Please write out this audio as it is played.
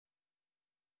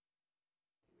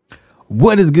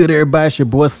What is good, everybody? It's your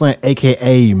boy Slant,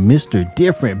 aka Mr.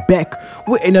 Different, back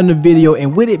with another video.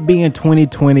 And with it being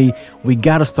 2020, we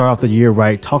gotta start off the year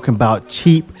right, talking about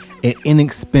cheap and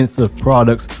inexpensive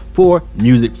products for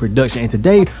music production. And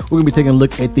today we're gonna be taking a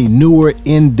look at the Neewer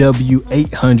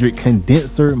NW-800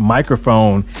 condenser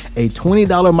microphone, a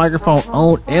 $20 microphone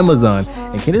on Amazon.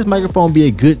 And can this microphone be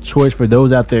a good choice for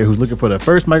those out there who's looking for the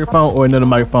first microphone or another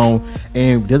microphone,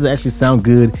 and does it actually sound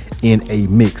good in a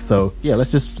mix? So yeah,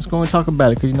 let's go and talk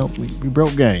about it, because you know we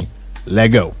broke game. Let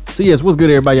go. So yes, what's good,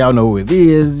 everybody? Y'all know who it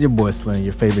is. Your boy Slim,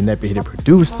 your favorite nappy headed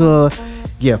producer.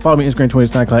 Yeah, follow me on Instagram,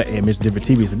 Twitter, SoundCloud at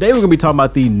MrDifferentTV. Today we're gonna be talking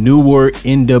about the Neewer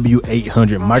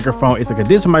NW-800 microphone. It's a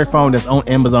condenser microphone that's on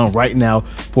Amazon right now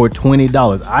for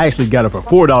 $20. I actually got it for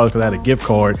 $4 because I had a gift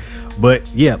card. But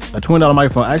yeah, a $20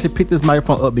 microphone. I actually picked this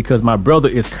microphone up because my brother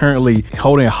is currently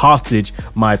holding hostage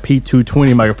my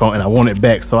P220 microphone and I want it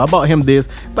back. So I bought him this,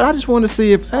 but I just wanted to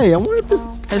see if, hey, I wonder if this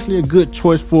is actually a good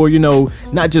choice for, you know,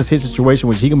 not just his situation,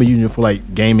 which he can be using it for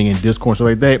like gaming and Discord and stuff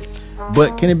like that,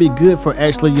 but can it be good for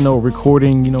actually, you know,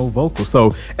 recording, you know, vocals?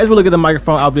 So as we look at the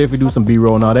microphone, I'll be able to do some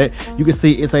B-roll and all that. You can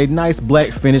see it's a nice black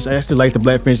finish. I actually like the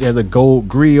black finish. It has a gold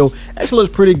grill. Actually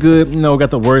looks pretty good. You know, got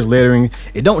the words lettering.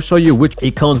 It don't show you which.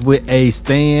 It comes with a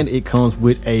stand. It comes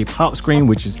with a pop screen,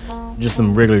 which is just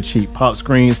some regular cheap pop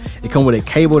screens. It comes with a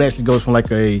cable that actually goes from like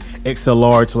a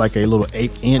XLR to like a little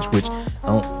 1/8 inch, which I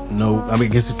don't know. I mean,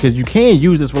 because you can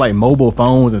use this for like mobile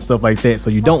phones and stuff like that. So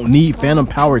you don't need phantom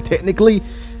power technically.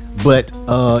 But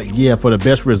yeah, for the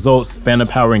best results, phantom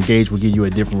power engaged will give you a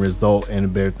different result and a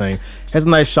better thing. Has a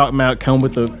nice shock mount, come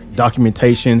with the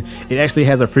documentation. It actually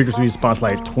has a frequency response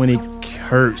like 20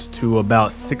 hertz to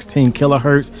about 16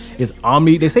 kilohertz. It's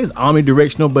they say it's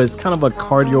omnidirectional, but it's kind of a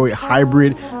cardioid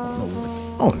hybrid. I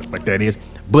don't know what that is,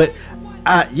 but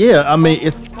yeah, I mean,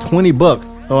 it's $20.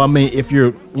 So I mean, if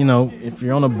you're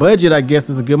on a budget, I guess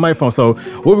it's a good microphone. So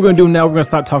what we're gonna do now, we're gonna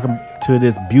start talking to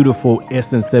this beautiful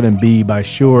SM7B by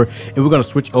Shure, and we're gonna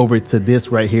switch over to this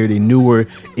right here, the Neewer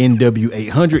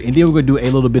NW-800, and then we're gonna do a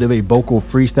little bit of a vocal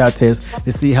freestyle test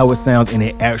to see how it sounds in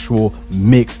an actual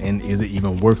mix, and is it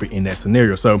even worth it in that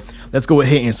scenario. So let's go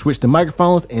ahead and switch the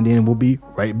microphones, and then we'll be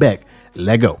right back.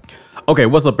 Let go. Okay,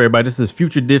 what's up, everybody? This is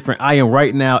Future Different. I am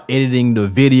right now editing the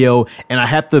video, and I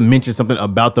have to mention something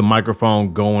about the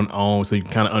microphone going on so you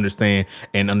can kind of understand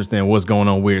what's going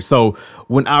on with it. So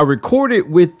when I recorded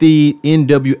with the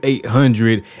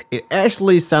NW-800, it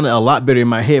actually sounded a lot better in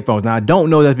my headphones. Now I don't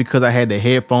know that's because I had the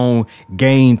headphone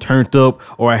gain turned up,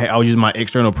 or I was using my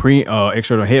external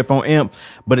headphone amp,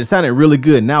 but it sounded really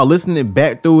good. Now listening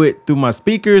back through it through my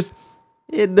speakers,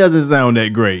 it doesn't sound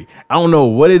that great. I don't know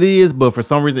what it is, but for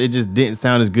some reason it just didn't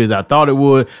sound as good as I thought it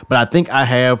would. But I think I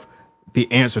have the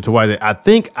answer to why that. I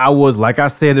think I was, like I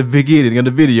said at the beginning of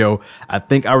the video, I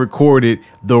think I recorded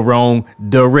the wrong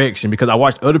direction, because I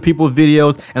watched other people's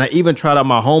videos, and I even tried out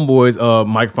my homeboy's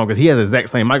microphone, because he has the exact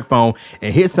same microphone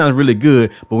and his sounds really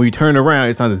good, but when you turn around,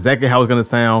 it sounds exactly how it's gonna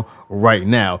sound right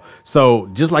now. So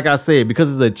just like I said, because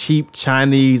it's a cheap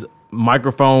Chinese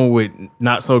microphone with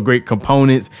not so great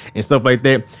components and stuff like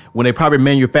that, when they probably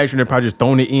manufacture, they're probably just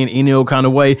throwing it in any old kind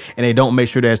of way, and they don't make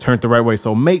sure that it's turned the right way.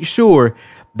 So make sure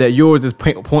that yours is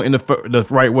pointing the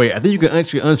right way. I think you can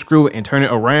actually unscrew it and turn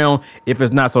it around if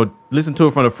it's not. So listen to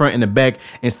it from the front and the back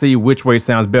and see which way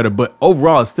sounds better. But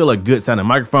overall, it's still a good sounding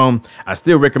microphone. I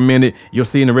still recommend it. You'll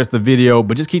see in the rest of the video,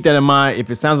 but just keep that in mind. If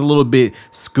it sounds a little bit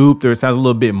scooped or it sounds a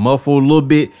little bit muffled a little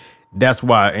bit, that's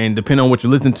why. And depending on what you're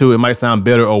listening to, it might sound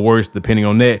better or worse depending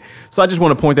on that. So I just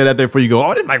want to point that out there before you go,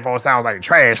 oh, this microphone sounds like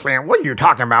trash, man. What are you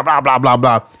talking about? Blah, blah, blah,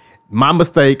 blah. My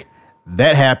mistake.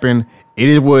 That happened. It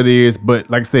is what it is. But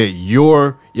like I said,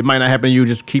 it might not happen to you.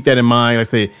 Just keep that in mind. Like I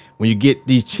said, when you get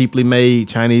these cheaply made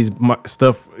Chinese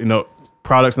stuff, you know,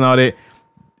 products and all that,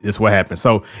 this is what happens.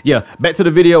 So yeah, back to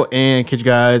the video and catch you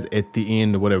guys at the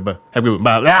end or whatever. But have a good one.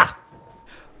 Bye. Ah!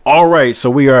 All right, so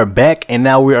we are back, and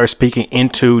now we are speaking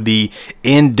into the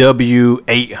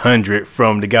NW-800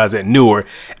 from the guys at Neewer.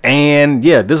 And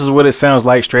yeah, this is what it sounds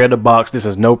like straight out of the box. This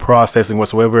is no processing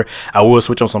whatsoever. I will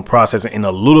switch on some processing in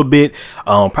a little bit.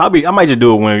 Probably I might just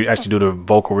do it when we actually do the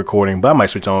vocal recording, but I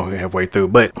might switch on halfway through.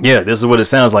 But yeah, this is what it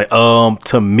sounds like.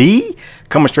 To me,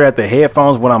 coming straight out the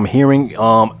headphones, what I'm hearing,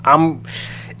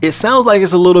 it sounds like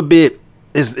it's a little bit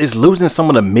it's losing some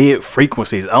of the mid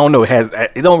frequencies. I don't know,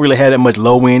 it don't really have that much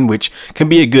low end, which can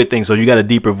be a good thing. So you got a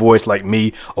deeper voice like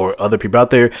me or other people out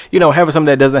there, you know, having something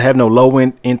that doesn't have no low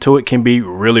end into it can be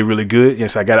really, really good.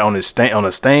 Yes, I got it on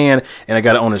a stand, and I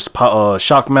got it on this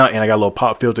shock mount, and I got a little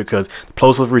pop filter because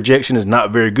plosive rejection is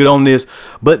not very good on this.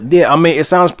 But yeah, I mean, it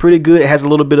sounds pretty good. It has a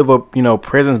little bit of a, you know,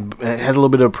 presence. It has a little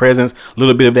bit of presence, a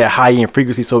little bit of that high end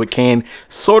frequency, so it can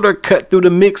sort of cut through the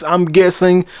mix, I'm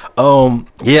guessing.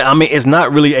 Yeah, I mean, it's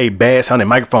not really a bad sounding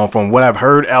microphone from what I've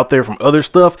heard out there from other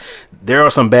stuff. There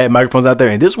are some bad microphones out there,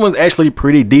 and this one's actually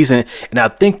pretty decent, and I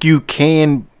think you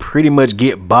can pretty much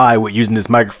get by with using this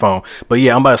microphone. But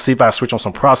yeah, I'm about to see if I switch on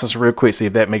some processor real quick, see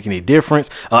if that makes any difference.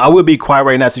 I will be quiet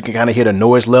right now so you can kind of hear the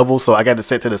noise level, so I got to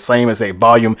set to the same as a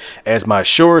volume as my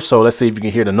Shure. So let's see if you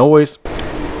can hear the noise.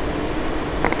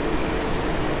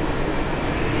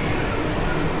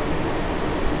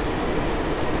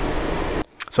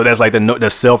 So that's like the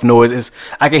self noise.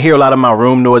 I can hear a lot of my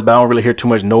room noise, but I don't really hear too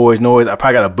much noise. I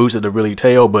probably got to boost it to really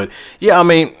tell. But yeah, I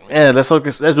mean, yeah, let's do a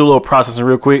little processing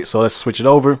real quick. So let's switch it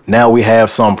over. Now we have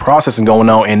some processing going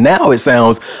on, and now it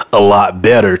sounds a lot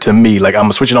better to me. Like, I'm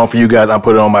gonna switch it on for you guys. I'm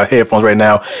putting it on my headphones right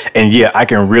now, and yeah, I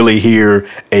can really hear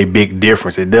a big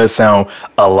difference. It does sound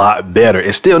a lot better.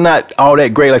 It's still not all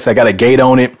that great. Like I said, I got a gate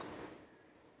on it,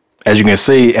 as you can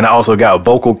see, and I also got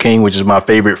Vocal King, which is my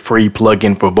favorite free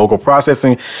plugin for vocal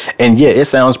processing. And yeah, it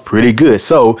sounds pretty good.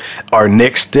 So our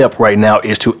next step right now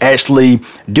is to actually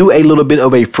do a little bit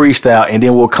of a freestyle, and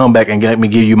then we'll come back and let me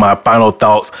give you my final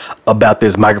thoughts about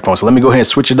this microphone. So let me go ahead and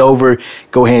switch it over,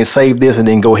 go ahead and save this, and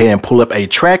then go ahead and pull up a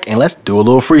track, and let's do a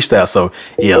little freestyle. So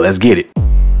yeah, let's get it.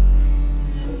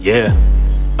 Yeah,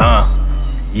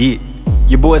 yeah,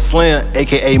 your boy Slim,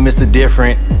 aka Mr.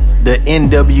 Different, the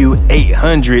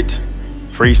NW-800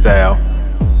 freestyle.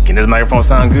 Can this microphone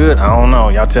sound good? I don't know,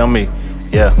 y'all tell me.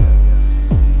 Yeah,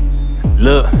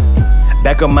 look,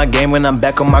 back on my game when I'm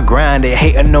back on my grind. They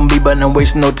hating on me, but I'm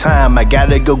wasting no time. I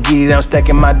gotta go get it, I'm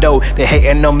stacking my dough. They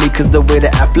hating on me cause the way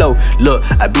that I flow. Look,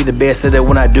 I be the best at it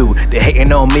when I do. They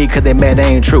hating on me cause they mad they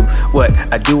ain't true. What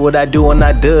I do and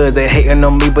I do. They hating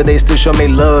on me, but they still show me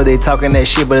love. They talking that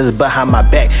shit, but it's behind my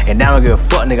back. And I don't give a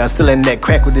fuck, nigga, I'm still in that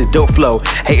crack with this dope flow.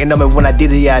 Hating on me when I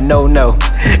did it, yeah, I know, no.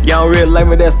 Y'all don't really like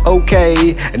me, that's okay.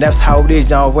 And that's how it is,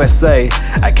 y'all always say.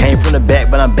 I came from the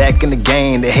back, but I'm back in the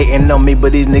game. They hating on me,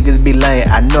 but these niggas be lame.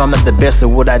 I know I'm not the best at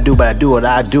what I do, but I do what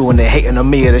I do, and they hating on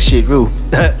me, that shit grew.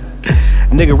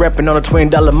 Nigga rapping on a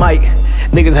 $20 mic.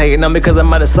 Niggas hating on me cause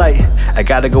I'm out of sight. I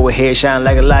gotta go ahead, shine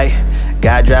like a light.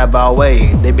 Gotta drive all way.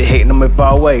 They be hating on me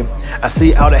far away. I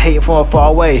see all the hate from far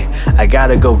away. I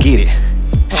gotta go get it.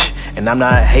 And I'm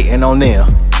not hating on them.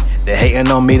 They hating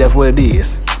on me, that's what it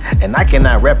is. And I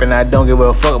cannot rap and I don't give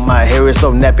a fuck. My hair is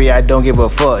so nappy, I don't give a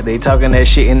fuck. They talking that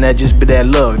shit and that just be that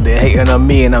look. They hating on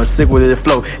me and I'm sick with the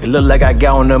flow. It look like I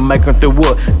got on the mic and through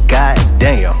what? God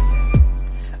damn,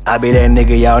 I be that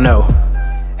nigga y'all know.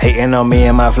 Hating on me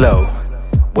and my flow.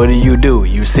 What do?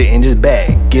 You sit and just back.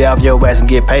 Get off your ass and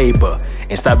get paper.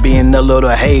 And stop being a little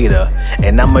hater.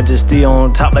 And I'ma just stay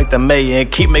on top like the mayor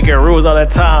and keep making rules all the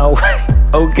time.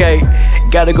 Okay,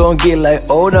 gotta go and get like,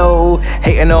 oh no,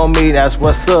 hating on me, that's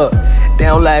what's up. They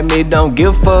don't like me, don't give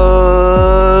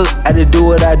a fuck. I just do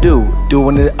what I do,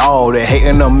 doing it all. They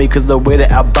hating on me cause the way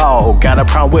that I ball. Got a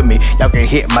problem with me, y'all can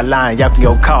hit my line, y'all can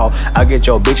go call. I'll get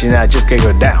your bitch and I just get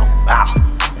her down. Wow.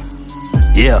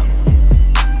 Yeah.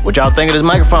 What y'all think of this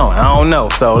microphone? I don't know.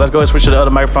 So let's go and switch to the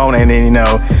other microphone and then, you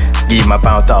know, give you my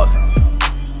final thoughts.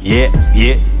 Yeah.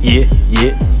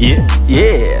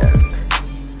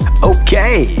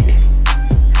 Okay,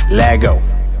 let go.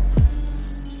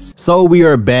 So we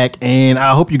are back, and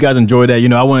I hope you guys enjoyed that. You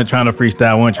know, I wasn't trying to freestyle,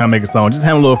 I wasn't trying to make a song, just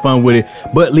having a little fun with it.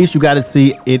 But at least you got to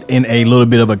see it in a little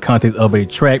bit of a context of a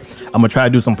track. I'm gonna try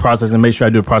to do some processing, make sure I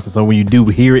do a process so when you do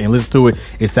hear it and listen to it,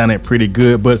 it sounded pretty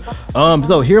good. But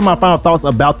so here are my final thoughts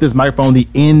about this microphone, the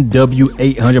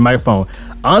NW-800 microphone.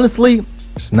 Honestly,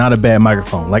 it's not a bad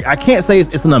microphone. Like, I can't say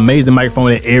it's an amazing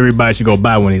microphone that everybody should go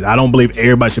buy one of these. I don't believe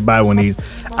everybody should buy one of these.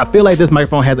 I feel like this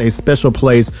microphone has a special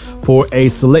place for a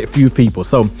select few people.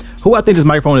 So who I think this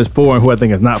microphone is for and who I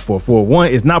think it's not for. For one,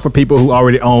 it's not for people who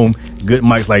already own good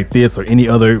mics like this or any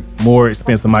other more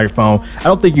expensive microphone. I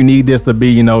don't think you need this to be,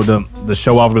 you know, the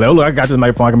show off. Like, oh look, I got this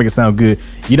microphone, I can make it sound good.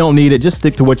 You don't need it. Just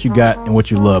stick to what you got and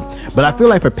what you love. But I feel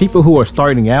like for people who are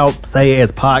starting out, say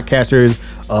as podcasters,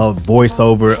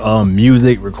 voiceover,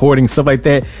 music, recording, stuff like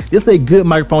that, this is a good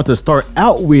microphone to start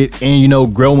out with and, you know,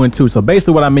 grow into. So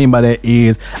basically what I mean by that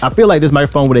is I feel like this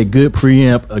microphone with a good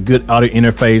preamp, a good audio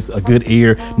interface, a good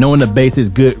ear, knowing the basics,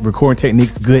 good recording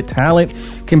techniques, good talent,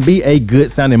 can be a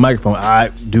good sounding microphone. I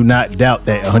do not doubt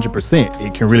that 100%.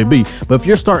 It can really be. But if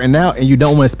you're starting out and you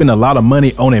don't want to spend a lot of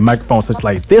money on a microphone such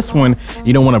like this one,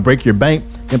 you don't want to break your bank,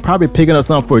 then probably picking up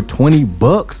something for 20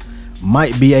 bucks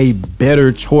might be a better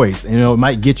choice. You know, it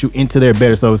might get you into there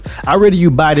better. So I'd rather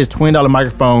you buy this $20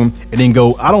 microphone and then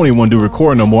go, I don't even want to do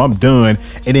recording no more, I'm done.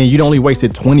 And then you'd only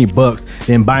wasted 20 bucks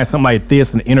than buying something like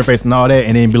this and the interface and all that,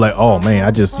 and then be like, oh man,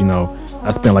 I just, you know, I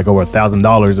spent like over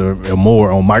 $1,000 or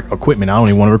more on mic equipment. I don't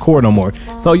even want to record no more.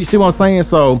 So you see what I'm saying?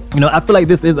 So, you know, I feel like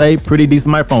this is a pretty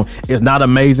decent microphone. It's not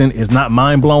amazing. It's not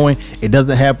mind blowing. It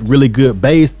doesn't have really good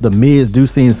bass. The mids do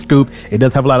seem scoop. It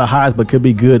does have a lot of highs, but could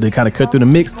be good to kind of cut through the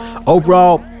mix.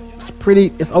 Overall, it's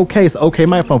okay. It's an okay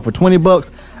microphone for 20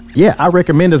 bucks. Yeah, I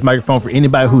recommend this microphone for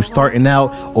anybody who's starting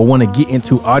out or want to get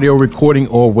into audio recording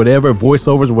or whatever,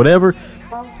 voiceovers, whatever.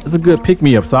 It's a good pick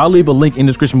me up. So I'll leave a link in the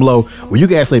description below where you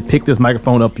can actually pick this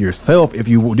microphone up yourself if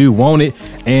you do want it.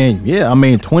 And yeah, I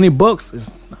mean, 20 bucks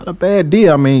is not a bad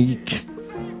deal. I mean,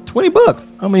 20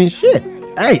 bucks. I mean, shit.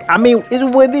 Hey, I mean,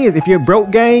 it's what it is. If you're broke,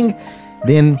 gang,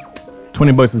 then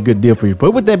 20 bucks is a good deal for you.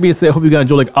 But with that being said, hope you guys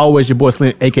enjoy. Like always, your boy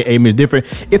Slim, aka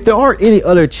MrDifferent. If there are any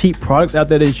other cheap products out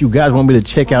there that you guys want me to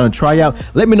check out and try out,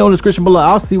 let me know in the description below.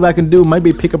 I'll see what I can do.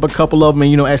 Maybe pick up a couple of them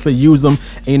and, you know, actually use them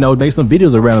and, you know, make some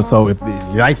videos around them. So if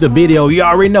you like the video, you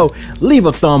already know, leave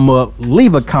a thumb up,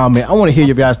 leave a comment. I want to hear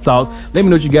your guys' thoughts. Let me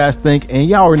know what you guys think. And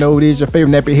y'all already know it is your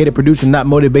favorite nappy-headed producer, not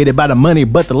motivated by the money,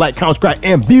 but the like, comment, subscribe,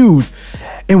 and views.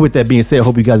 And with that being said, I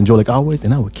hope you guys enjoy like always,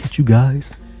 and I will catch you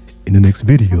guys in the next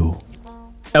video.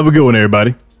 Have a good one,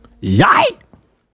 everybody. Yay!